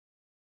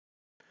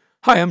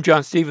Hi, I'm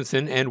John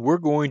Stevenson, and we're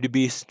going to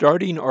be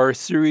starting our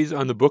series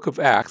on the book of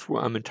Acts,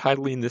 where I'm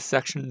entitling this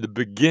section The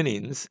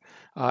Beginnings,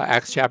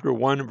 Acts chapter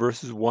 1,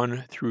 verses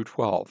 1 through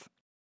 12.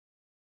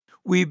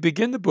 We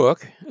begin the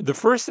book. The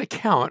first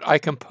account I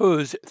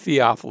composed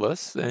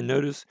Theophilus, and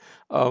notice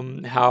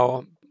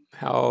how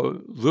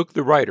Luke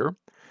the writer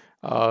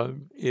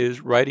is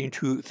writing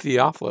to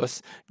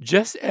Theophilus,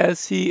 just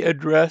as he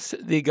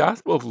addressed the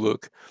Gospel of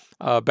Luke.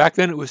 Back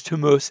then it was to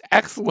most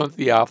excellent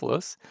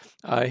Theophilus.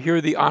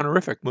 Here the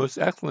honorific, most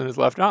excellent, is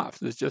left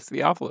off. It's just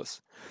Theophilus.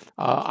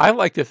 I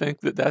like to think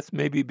that that's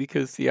maybe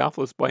because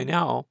Theophilus by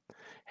now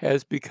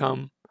has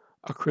become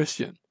a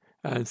Christian.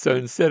 And so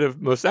instead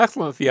of most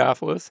excellent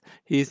Theophilus,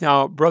 he's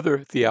now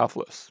brother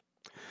Theophilus.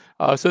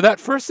 So that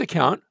first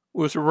account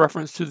was a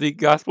reference to the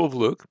Gospel of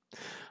Luke.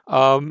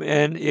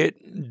 And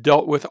it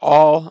dealt with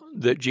all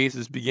that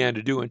Jesus began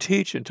to do and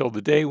teach until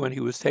the day when he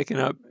was taken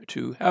up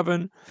to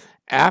heaven,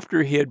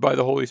 after he had, by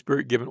the Holy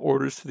Spirit, given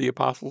orders to the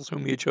apostles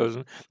whom he had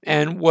chosen.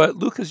 And what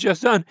Luke has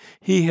just done,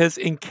 he has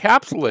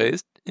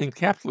encapsulated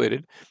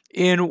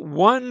in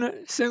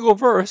one single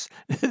verse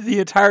the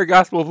entire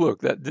Gospel of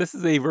Luke. That this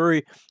is a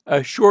very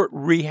short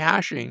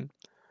rehashing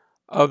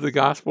of the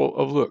Gospel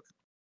of Luke.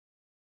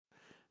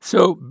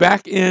 So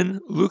back in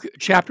Luke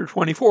chapter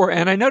 24,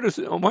 and I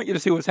want you to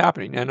see what's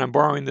happening, and I'm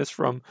borrowing this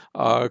from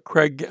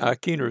Craig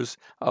Keener's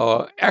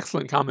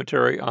excellent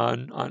commentary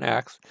on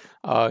Acts.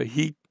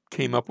 He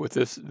came up with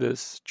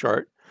this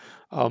chart.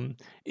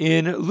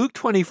 In Luke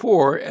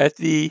 24,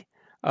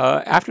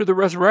 after the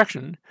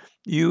resurrection,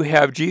 you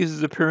have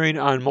Jesus appearing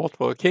on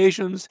multiple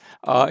occasions.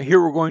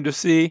 Here we're going to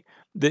see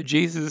that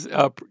Jesus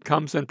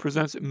comes and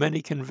presents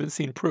many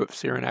convincing proofs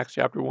here in Acts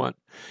chapter 1.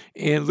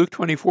 In Luke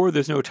 24,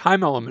 there's no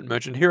time element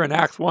mentioned. Here in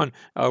Acts 1,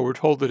 we're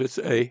told that it's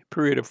a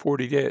period of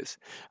 40 days.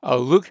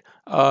 Luke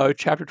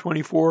chapter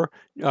 24,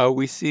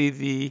 we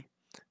see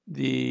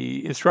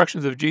the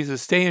instructions of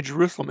Jesus, stay in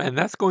Jerusalem, and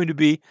that's going to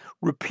be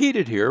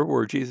repeated here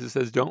where Jesus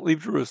says, don't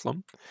leave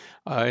Jerusalem.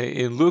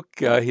 In Luke,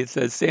 he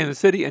says, stay in the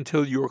city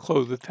until you are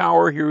clothed with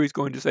power. Here he's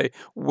going to say,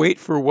 wait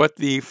for what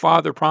the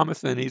Father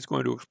promised, and he's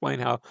going to explain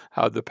how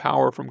the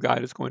power from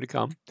God is going to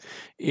come.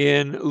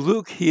 In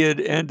Luke, he had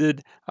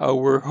ended,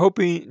 we're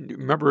hoping,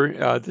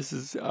 remember, this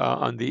is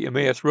on the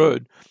Emmaus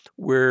Road,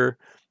 where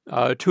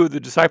two of the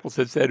disciples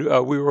had said,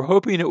 we were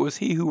hoping it was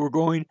he who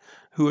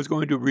was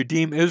going to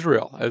redeem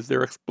Israel, as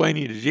they're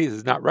explaining to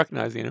Jesus, not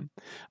recognizing him.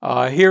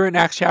 Here in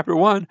Acts chapter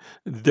 1,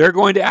 they're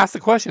going to ask the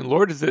question,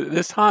 Lord, is it at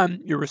this time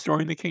you're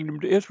restoring the kingdom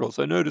to Israel?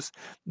 So notice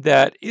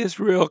that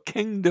Israel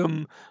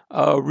kingdom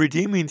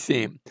redeeming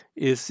theme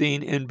is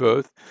seen in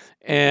both.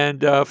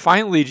 And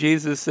finally,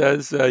 Jesus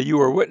says,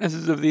 you are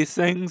witnesses of these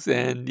things.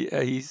 And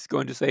he's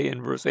going to say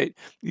in verse 8,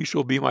 you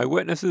shall be my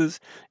witnesses.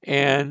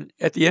 And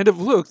at the end of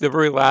Luke, the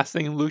very last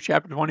thing in Luke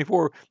chapter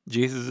 24,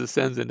 Jesus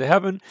ascends into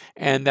heaven.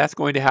 And that's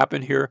going to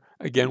happen here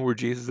again where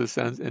Jesus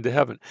ascends into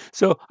heaven.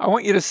 So I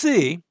want you to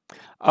see,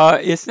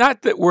 it's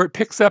not that where it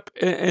picks up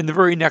in the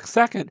very next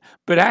second,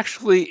 but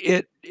actually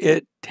it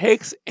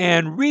takes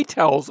and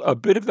retells a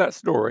bit of that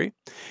story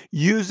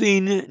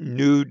using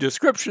new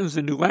descriptions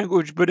and new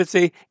language, but it's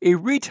a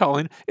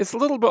retelling. It's a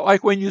little bit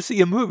like when you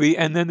see a movie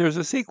and then there's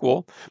a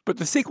sequel, but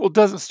the sequel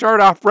doesn't start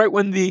off right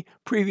when the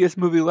previous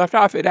movie left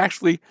off. It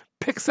actually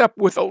picks up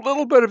with a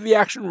little bit of the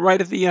action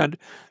right at the end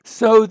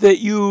so that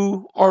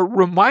you are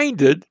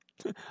reminded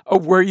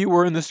of where you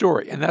were in the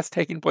story, and that's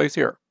taking place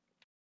here.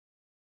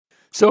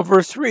 So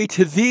verse 3,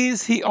 to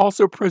these he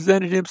also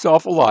presented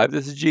himself alive,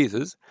 this is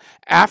Jesus,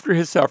 after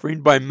his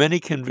suffering by many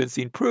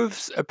convincing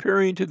proofs,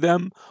 appearing to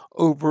them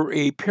over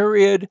a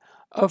period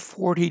of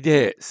 40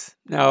 days.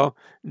 Now,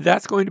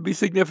 that's going to be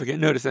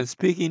significant. Notice, I'm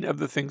speaking of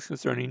the things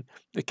concerning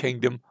the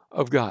kingdom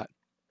of God.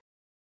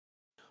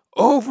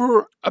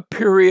 Over a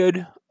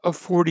period of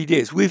 40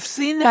 days. We've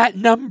seen that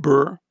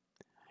number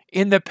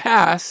in the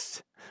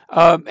past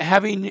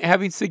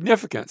having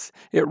significance.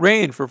 It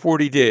rained for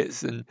 40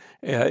 days in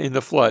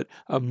the flood.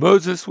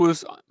 Moses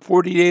was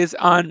 40 days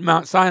on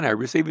Mount Sinai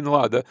receiving the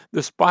law.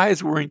 The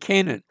spies were in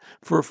Canaan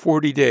for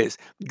 40 days.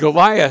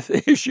 Goliath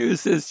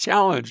issues his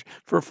challenge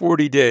for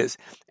 40 days.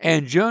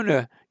 And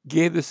Jonah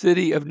gave the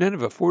city of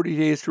Nineveh 40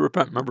 days to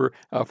repent. Remember,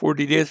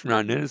 40 days from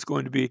now, Nineveh is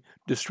going to be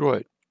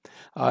destroyed.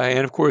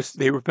 And of course,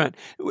 they repent.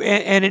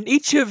 And in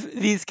each of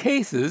these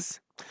cases,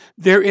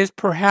 there is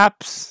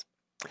perhaps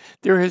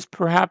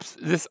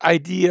this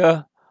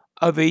idea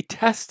of a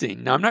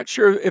testing. Now, I'm not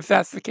sure if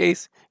that's the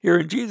case here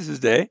in Jesus'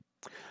 day,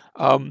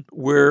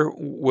 where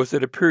was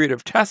it a period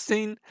of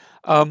testing,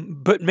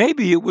 but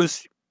maybe it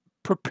was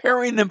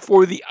preparing them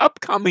for the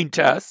upcoming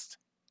test,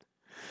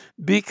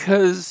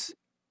 because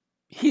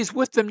he's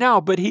with them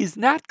now, but he's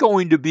not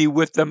going to be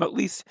with them, at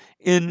least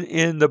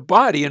in the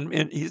body,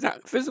 and he's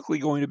not physically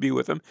going to be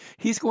with them.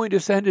 He's going to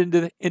ascend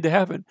into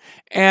heaven,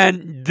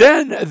 and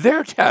then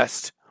their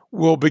test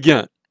will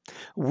begin,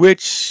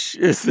 which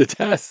is the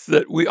test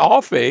that we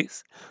all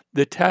face,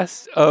 the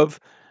test of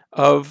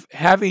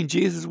having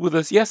Jesus with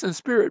us, yes, in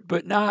spirit,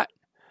 but not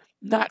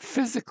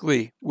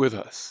physically with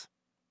us.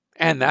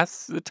 And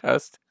that's the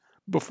test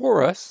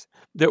before us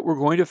that we're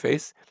going to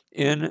face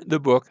in the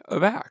book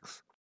of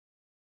Acts.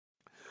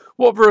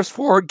 Well, verse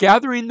 4,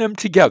 gathering them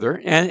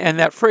together, and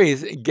that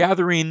phrase,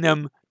 gathering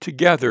them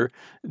together,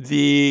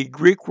 the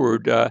Greek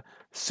word,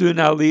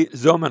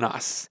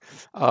 sunalizomenos.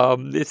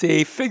 It's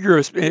a figure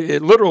of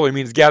it literally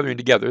means gathering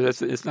together.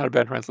 It's not a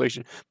bad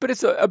translation, but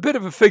it's a bit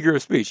of a figure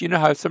of speech. You know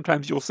how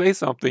sometimes you'll say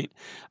something,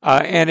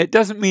 and it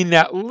doesn't mean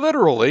that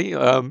literally.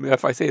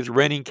 If I say it's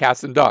raining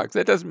cats and dogs,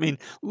 that doesn't mean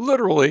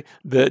literally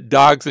that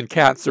dogs and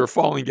cats are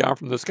falling down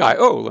from the sky.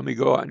 Oh, let me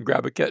go out and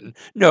grab a kitten.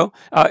 No,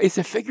 it's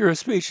a figure of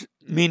speech,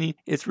 meaning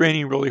it's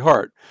raining really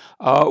hard.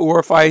 Or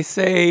if I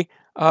say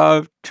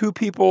two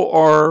people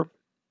are,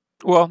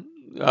 well,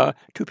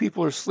 two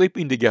people are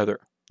sleeping together.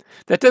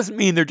 That doesn't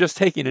mean they're just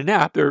taking a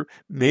nap. They're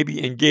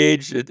maybe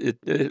engaged.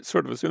 It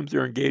sort of assumes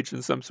they're engaged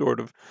in some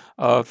sort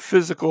of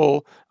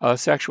physical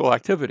sexual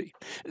activity.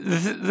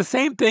 The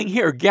same thing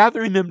here.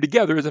 Gathering them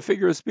together is a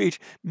figure of speech,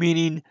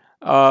 meaning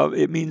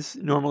it means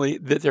normally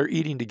that they're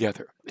eating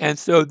together. And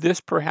so this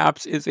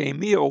perhaps is a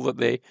meal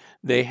that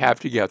they have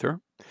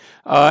together.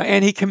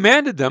 And he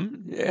commanded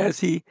them as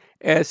he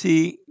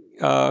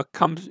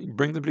comes,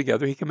 bring them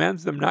together. He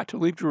commands them not to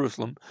leave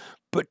Jerusalem,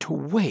 but to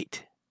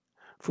wait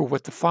for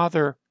what the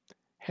Father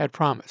had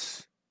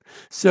promised.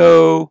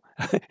 So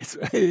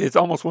it's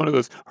almost one of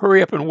those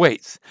hurry up and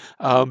waits,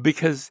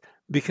 because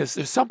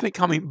there's something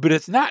coming, but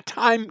it's not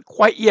time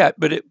quite yet,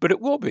 but it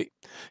will be.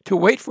 To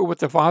wait for what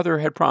the Father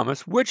had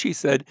promised, which he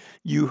said,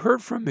 "You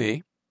heard from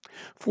me.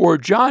 For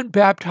John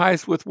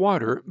baptized with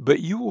water, but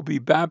you will be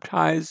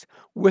baptized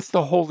with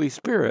the Holy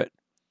Spirit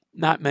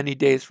not many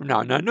days from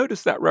now." Now,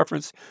 notice that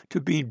reference to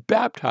being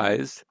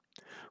baptized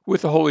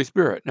with the Holy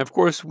Spirit. And of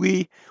course,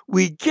 we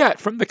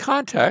get from the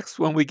context,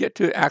 when we get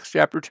to Acts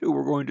chapter 2,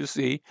 we're going to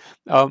see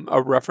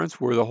a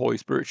reference where the Holy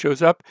Spirit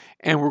shows up,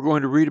 and we're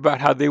going to read about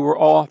how they were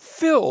all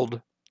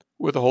filled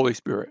with the Holy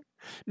Spirit.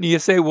 And you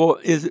say, well,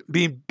 is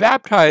being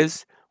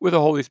baptized with the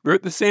Holy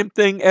Spirit the same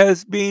thing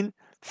as being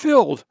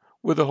filled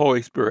with the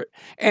Holy Spirit?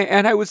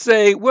 And I would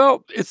say,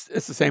 well, it's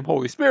the same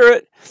Holy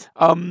Spirit,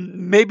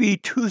 maybe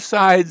two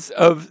sides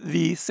of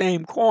the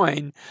same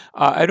coin.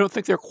 I don't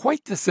think they're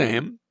quite the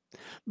same.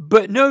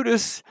 But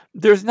notice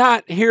there's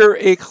not here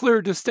a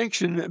clear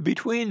distinction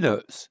between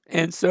those.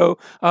 And so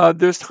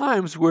there's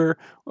times where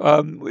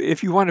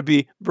if you want to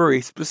be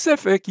very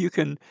specific, you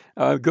can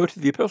go to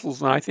the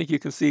epistles, and I think you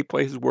can see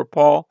places where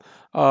Paul,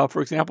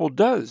 for example,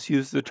 does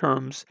use the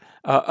terms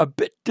a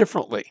bit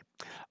differently.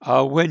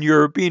 When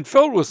you're being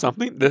filled with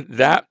something,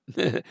 that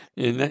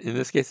in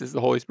this case is the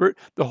Holy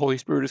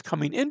Spirit is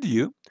coming into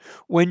you.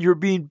 When you're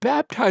being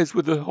baptized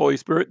with the Holy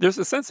Spirit, there's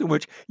a sense in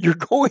which you're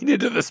going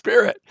into the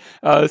Spirit.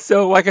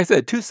 So, like I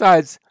said, two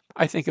sides,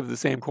 I think, of the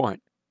same coin.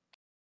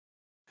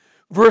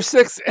 Verse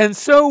 6, and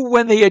so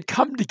when they had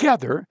come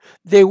together,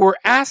 they were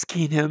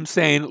asking him,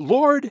 saying,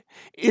 "Lord,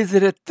 is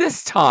it at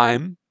this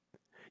time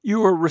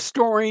you are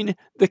restoring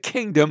the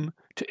kingdom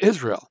to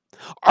Israel?"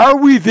 Are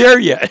we there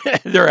yet?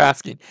 They're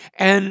asking.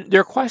 And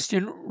their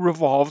question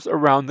revolves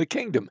around the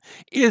kingdom.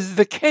 Is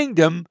the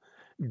kingdom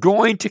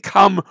going to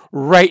come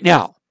right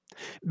now?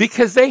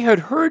 Because they had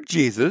heard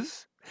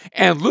Jesus,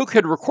 and Luke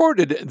had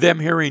recorded them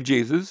hearing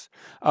Jesus,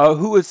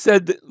 who had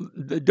said,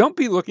 that, "Don't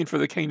be looking for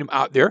the kingdom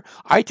out there.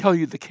 I tell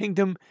you, the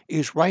kingdom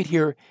is right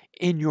here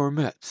in your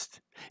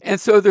midst."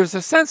 And so there's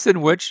a sense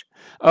in which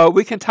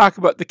we can talk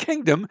about the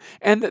kingdom,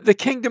 and that the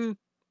kingdom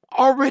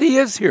already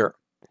is here.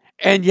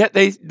 And yet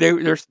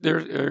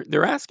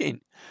they're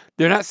asking.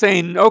 They're not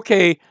saying,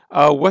 "Okay,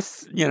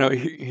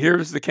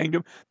 here's the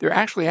kingdom." They're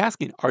actually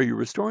asking, "Are you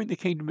restoring the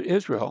kingdom of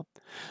Israel?"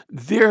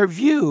 Their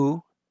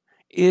view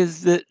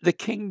is that the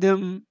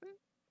kingdom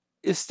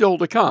is still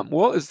to come.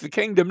 Well, is the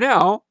kingdom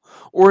now,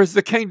 or is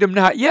the kingdom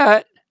not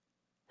yet?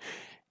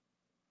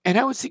 And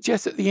I would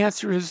suggest that the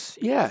answer is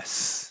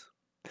yes.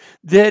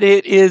 That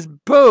it is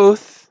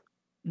both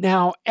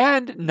now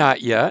and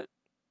not yet.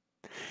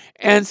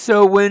 And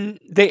so when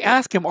they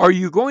ask him, "Are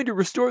you going to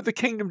restore the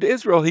kingdom to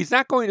Israel?" he's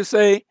not going to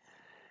say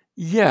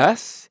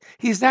yes.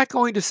 He's not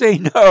going to say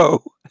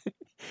no.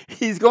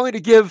 He's going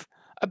to give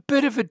a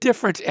bit of a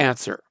different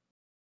answer.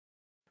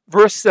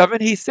 Verse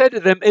 7, he said to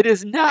them, "It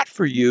is not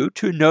for you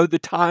to know the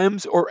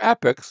times or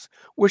epochs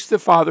which the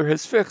Father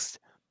has fixed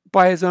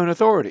by his own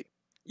authority."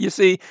 You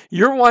see,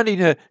 you're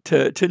wanting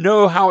to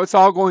know how it's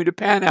all going to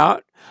pan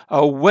out,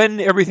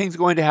 when everything's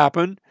going to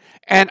happen,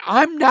 and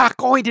I'm not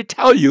going to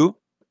tell you.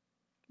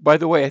 By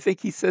the way, I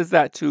think he says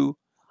that to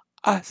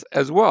us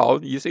as well.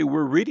 You see,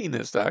 we're reading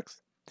this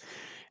text,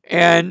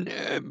 and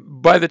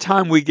by the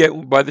time we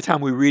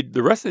read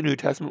the rest of the New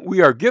Testament,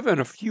 we are given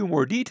a few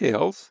more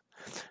details,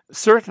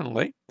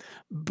 certainly.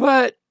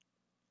 But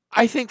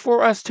I think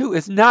for us too,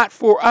 it's not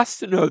for us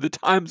to know the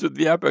times of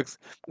the epochs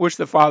which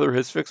the Father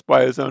has fixed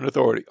by his own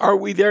authority. Are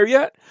we there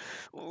yet?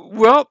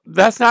 Well,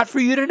 that's not for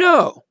you to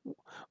know.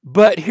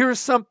 But here's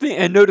something,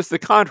 and notice the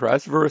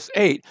contrast, verse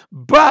 8.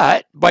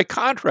 But, by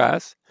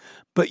contrast,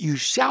 "But you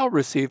shall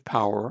receive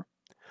power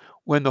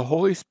when the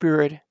Holy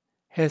Spirit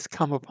has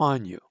come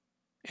upon you.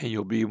 And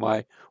you'll be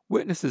my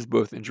witnesses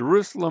both in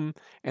Jerusalem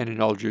and in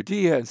all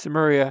Judea and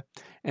Samaria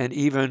and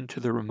even to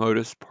the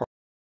remotest part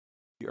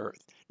of the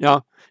earth.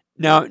 Now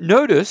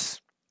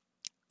notice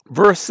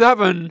verse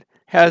 7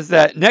 has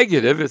that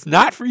negative. It's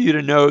not for you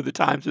to know the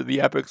times of the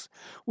epochs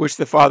which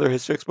the Father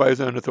has fixed by his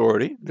own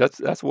authority.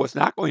 That's what's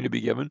not going to be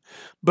given.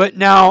 But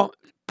now,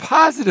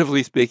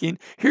 positively speaking,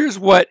 here's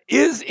what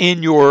is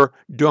in your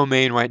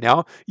domain right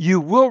now. You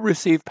will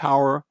receive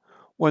power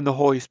when the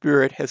Holy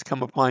Spirit has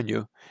come upon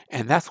you,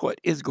 and that's what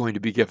is going to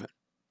be given.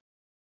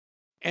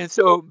 And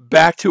so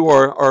back to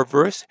our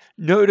verse,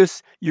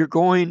 notice you're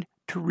going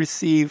to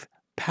receive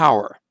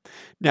power.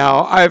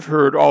 Now, I've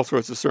heard all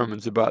sorts of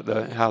sermons about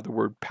how the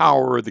word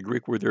power, the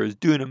Greek word there is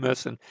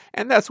dunamis,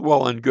 and that's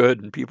well and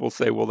good. And people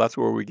say, well, that's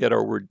where we get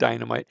our word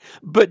dynamite.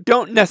 But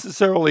don't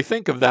necessarily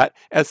think of that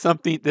as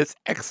something that's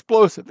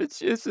explosive. It's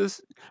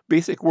this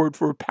basic word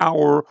for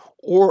power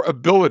or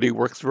ability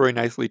works very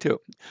nicely too.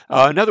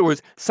 In other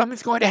words,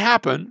 something's going to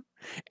happen,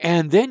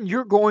 and then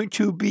you're going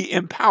to be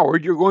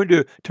empowered. You're going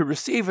to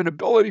receive an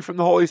ability from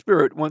the Holy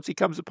Spirit once he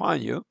comes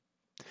upon you.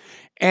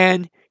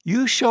 And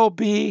you shall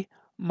be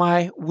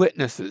my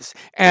witnesses.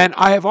 And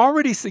I have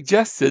already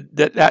suggested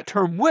that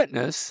term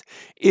witness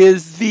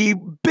is the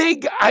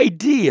big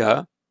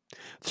idea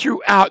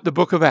throughout the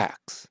book of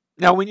Acts.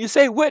 Now, when you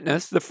say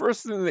witness, the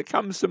first thing that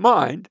comes to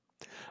mind,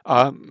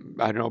 I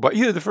don't know about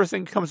you, the first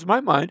thing that comes to my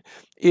mind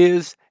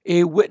is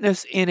a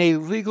witness in a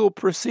legal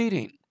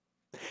proceeding.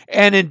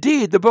 And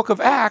indeed, the book of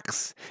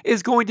Acts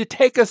is going to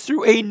take us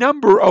through a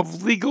number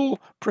of legal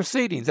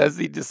proceedings as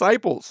the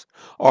disciples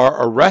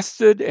are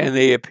arrested and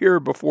they appear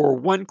before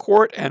one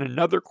court and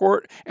another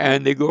court,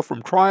 and they go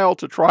from trial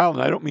to trial.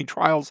 And I don't mean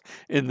trials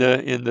in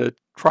the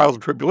trials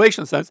and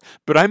tribulation sense,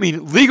 but I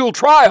mean legal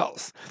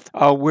trials,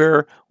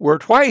 where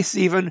twice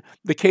even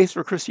the case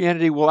for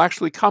Christianity will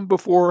actually come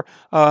before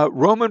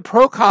Roman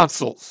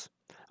proconsuls.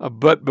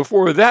 But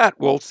before that,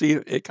 we'll see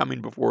it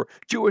coming before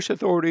Jewish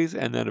authorities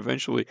and then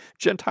eventually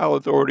Gentile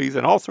authorities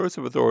and all sorts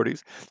of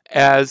authorities,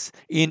 as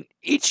in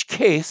each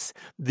case,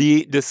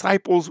 the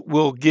disciples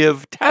will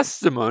give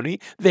testimony,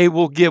 they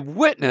will give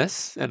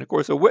witness, and of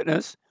course a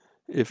witness,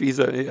 if he's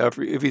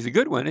a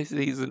good one,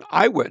 he's an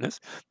eyewitness,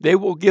 they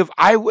will give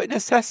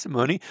eyewitness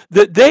testimony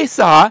that they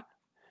saw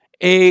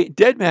a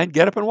dead man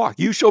get up and walk.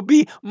 You shall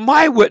be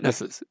my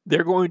witnesses.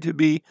 They're going to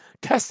be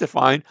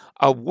testifying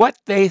of what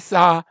they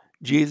saw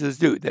Jesus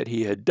do, that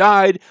he had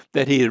died,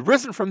 that he had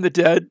risen from the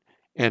dead,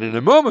 and in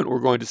a moment we're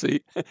going to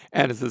see,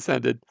 and has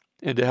ascended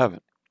into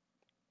heaven.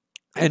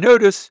 And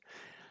notice,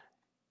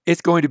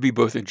 it's going to be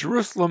both in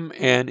Jerusalem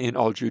and in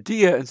all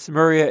Judea and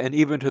Samaria and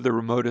even to the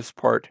remotest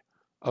part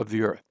of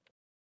the earth.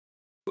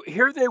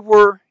 Here they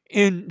were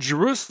in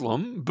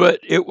Jerusalem,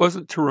 but it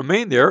wasn't to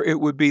remain there. It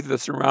would be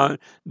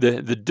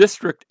the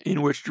district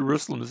in which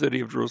Jerusalem, the city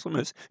of Jerusalem,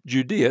 is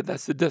Judea.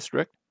 That's the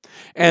district.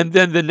 And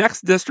then the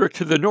next district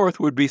to the north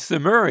would be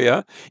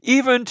Samaria,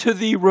 even to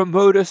the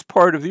remotest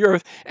part of the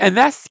earth. And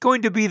that's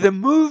going to be the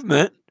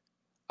movement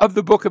of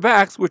the book of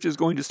Acts, which is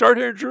going to start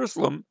here in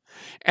Jerusalem.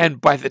 And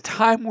by the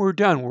time we're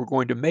done, we're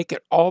going to make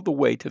it all the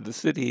way to the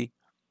city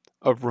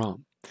of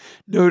Rome.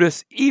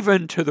 Notice,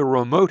 even to the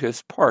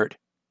remotest part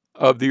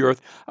of the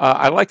earth.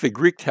 I like the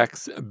Greek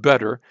text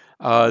better.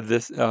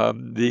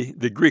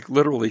 The Greek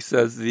literally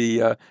says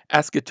the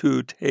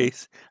asketotein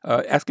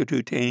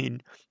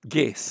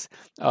ges,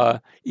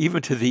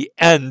 even to the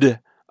end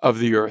of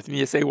the earth. And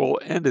you say, well,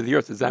 end of the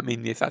earth, does that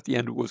mean they thought the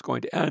end was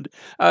going to end?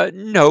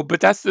 No,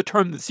 but that's the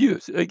term that's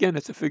used. Again,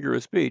 it's a figure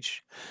of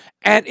speech.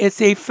 And it's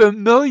a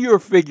familiar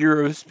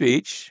figure of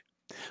speech,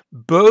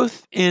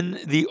 both in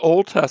the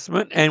Old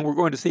Testament, and we're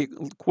going to see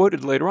it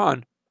quoted later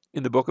on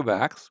in the book of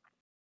Acts.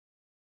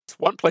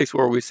 One place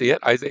where we see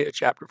it, Isaiah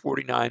chapter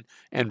 49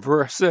 and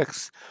verse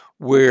 6,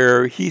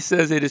 where he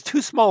says, it is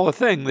too small a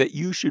thing that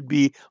you should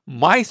be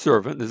my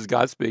servant, this is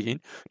God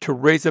speaking, to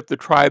raise up the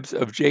tribes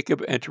of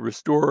Jacob and to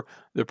restore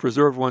the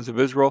preserved ones of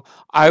Israel.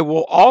 I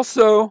will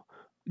also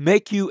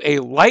make you a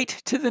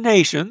light to the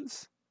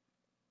nations.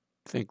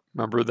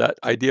 Remember that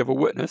idea of a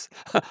witness.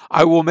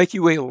 I will make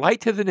you a light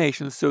to the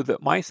nations so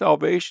that my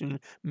salvation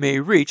may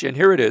reach, and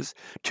here it is,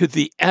 to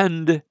the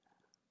end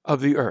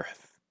of the earth.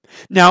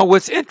 Now,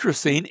 what's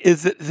interesting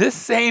is that this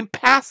same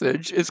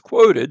passage is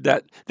quoted,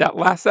 that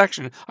last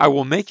section, I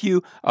will make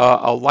you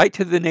a light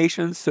to the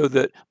nations so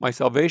that my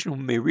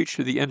salvation may reach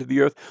to the end of the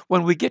earth.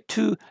 When we get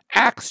to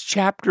Acts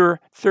chapter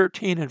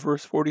 13 and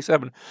verse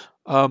 47,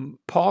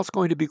 Paul's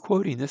going to be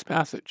quoting this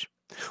passage,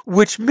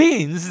 which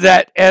means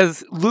that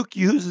as Luke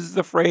uses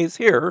the phrase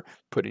here,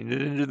 putting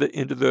it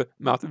into the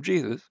mouth of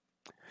Jesus,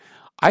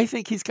 I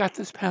think he's got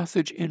this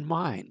passage in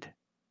mind.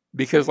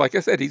 Because, like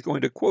I said, he's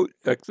going to quote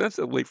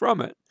extensively from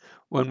it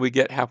when we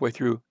get halfway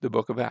through the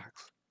book of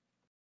Acts.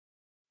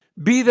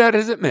 Be that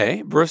as it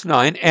may, verse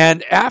 9,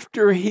 and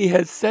after he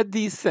had said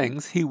these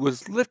things, he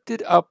was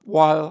lifted up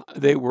while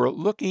they were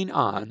looking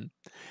on,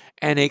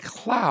 and a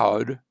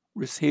cloud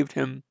received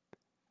him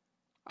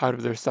out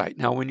of their sight.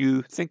 Now, when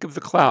you think of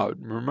the cloud,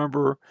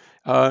 remember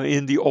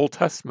in the Old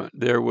Testament,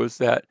 there was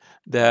that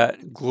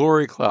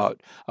glory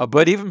cloud.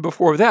 But even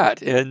before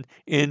that, in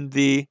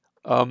the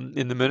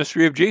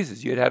ministry of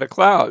Jesus, you had a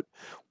cloud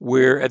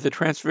where at the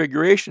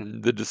Transfiguration,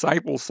 the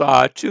disciples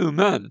saw two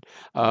men,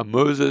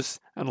 Moses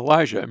and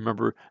Elijah. I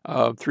remember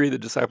three of the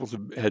disciples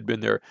had been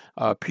there,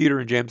 Peter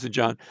and James and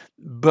John.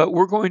 But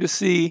we're going to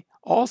see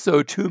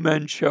also two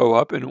men show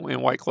up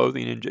in white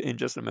clothing in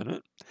just a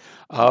minute.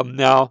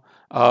 Now,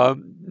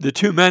 the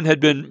two men had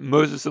been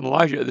Moses and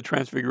Elijah at the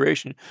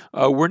Transfiguration.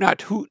 We're not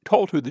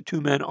told who the two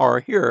men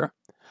are here.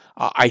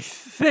 I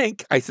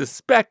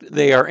suspect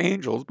they are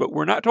angels, but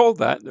we're not told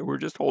that. We're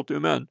just told two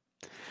men.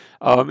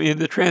 In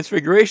the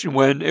Transfiguration,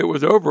 when it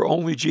was over,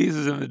 only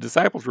Jesus and the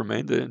disciples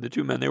remained. The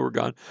two men, they were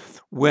gone.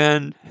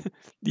 When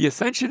the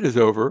ascension is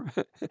over,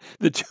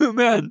 the two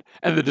men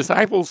and the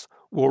disciples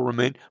will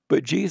remain,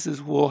 but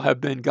Jesus will have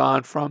been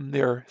gone from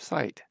their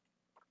sight.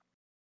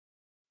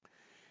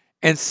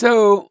 And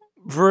so,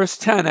 verse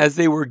 10, as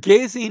they were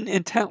gazing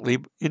intently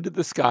into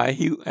the sky,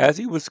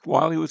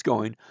 while he was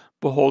going,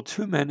 behold,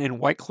 two men in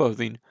white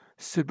clothing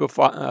stood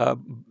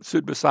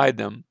beside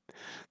them.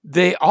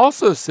 They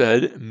also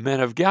said, Men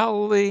of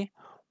Galilee,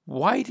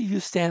 why do you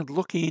stand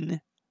looking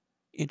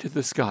into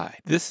the sky?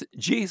 This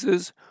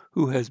Jesus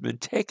who has been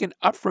taken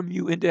up from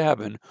you into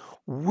heaven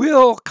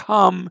will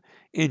come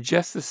in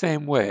just the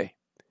same way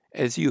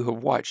as you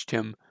have watched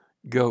him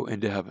go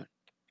into heaven.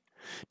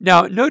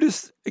 Now,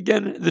 notice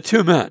again the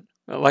two men.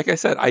 Like I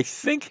said, I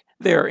think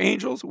they are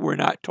angels. We're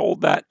not told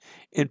that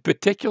in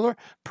particular.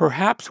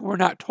 Perhaps we're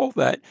not told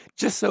that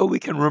just so we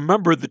can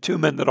remember the two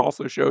men that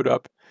also showed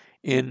up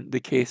in the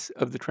case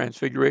of the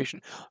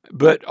Transfiguration.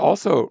 But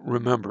also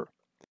remember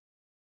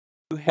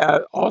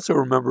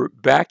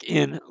back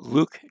in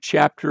Luke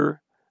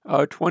chapter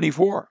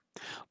 24,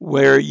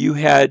 where you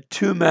had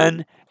two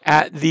men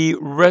at the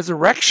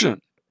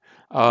resurrection.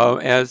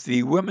 As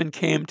the women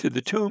came to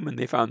the tomb and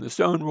they found the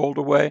stone rolled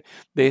away,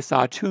 they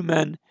saw two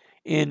men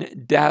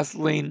in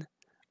dazzling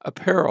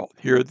apparel.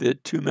 Here, the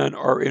two men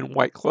are in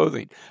white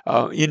clothing.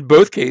 In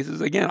both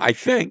cases, again, I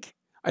think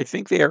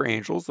they are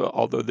angels,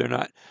 although they're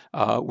not.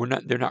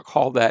 They're not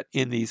called that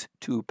in these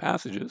two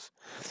passages.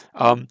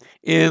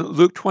 In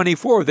Luke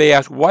 24, they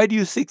ask, "Why do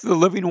you seek the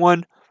living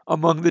one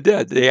among the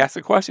dead?" They ask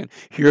the question.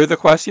 Here, the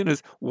question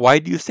is, "Why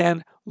do you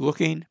stand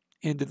looking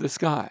into the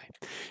sky?"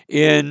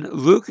 In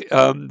Luke,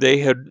 they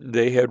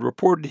had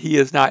reported he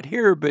is not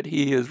here, but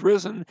he is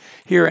risen.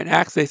 Here in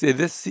Acts, they say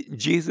this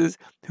Jesus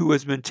who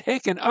has been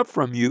taken up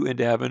from you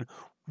into heaven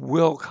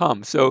will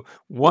come. So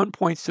one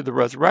points to the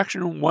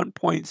resurrection, one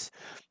points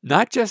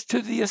not just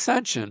to the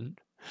ascension,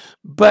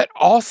 but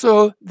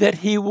also that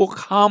he will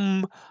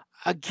come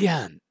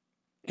again.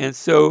 And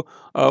so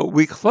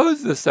we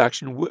close this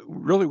section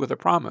really with a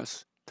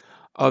promise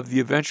of the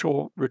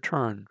eventual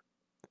return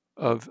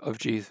of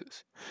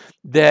Jesus,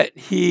 that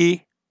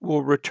he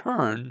will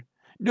return,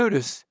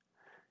 notice,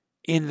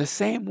 in the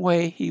same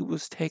way he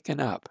was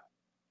taken up.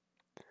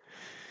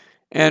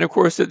 And of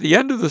course, at the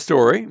end of the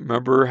story,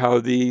 remember how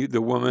the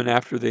woman,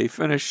 after they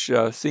finish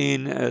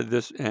seeing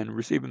this and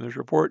receiving this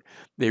report,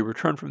 they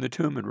returned from the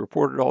tomb and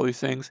reported all these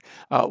things.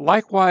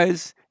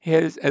 Likewise,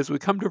 as we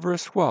come to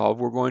verse 12,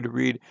 we're going to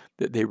read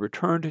that they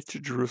returned to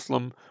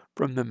Jerusalem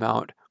from the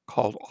mount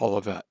called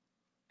Olivet.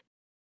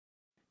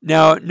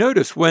 Now,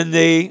 notice when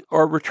they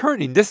are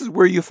returning, this is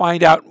where you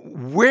find out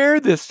where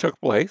this took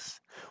place,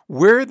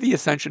 where the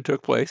ascension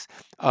took place.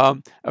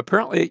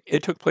 Apparently,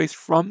 it took place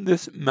from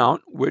this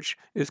mount, which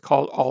is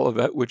called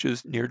Olivet, which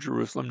is near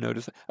Jerusalem.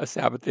 Notice a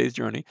Sabbath day's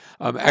journey.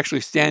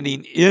 Actually,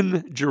 standing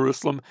in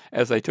Jerusalem,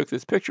 as I took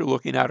this picture,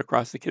 looking out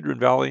across the Kidron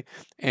Valley,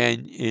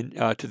 and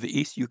to the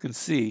east, you can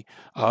see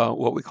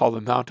what we call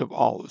the Mount of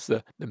Olives,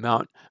 the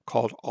mount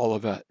called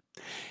Olivet.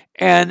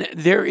 And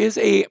there is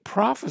a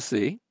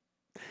prophecy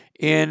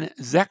in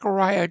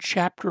Zechariah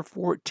chapter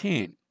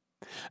 14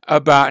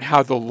 about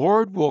how the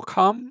Lord will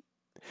come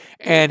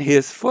and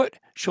his foot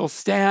shall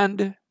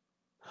stand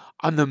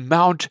on the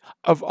Mount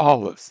of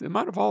Olives. The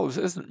Mount of Olives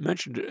isn't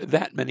mentioned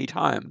that many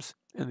times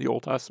in the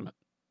Old Testament.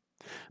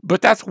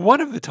 But that's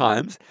one of the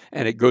times,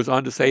 and it goes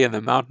on to say, and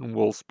the mountain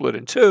will split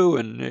in two,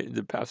 and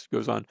the passage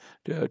goes on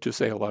to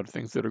say a lot of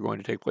things that are going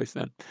to take place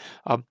then.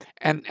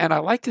 And I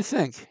like to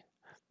think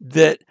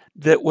that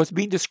what's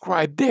being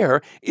described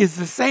there is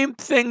the same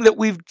thing that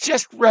we've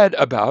just read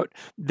about,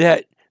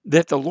 that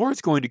the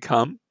Lord's going to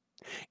come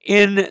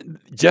in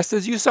just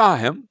as you saw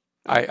him.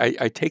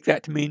 I take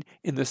that to mean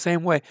in the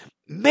same way,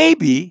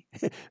 maybe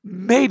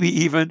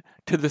even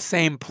to the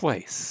same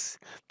place,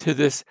 to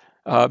this,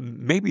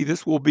 maybe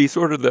this will be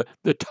sort of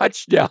the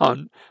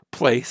touchdown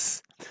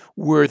place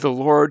where the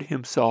Lord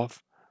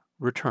himself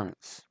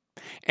returns.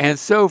 And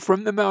so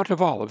from the Mount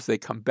of Olives, they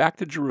come back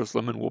to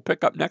Jerusalem, and we'll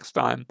pick up next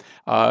time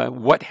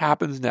what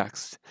happens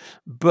next.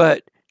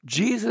 But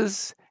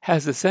Jesus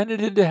has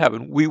ascended into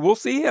heaven. We will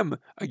see him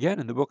again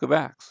in the book of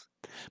Acts.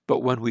 But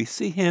when we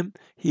see him,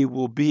 he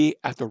will be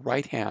at the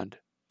right hand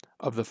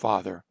of the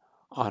Father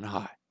on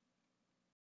high.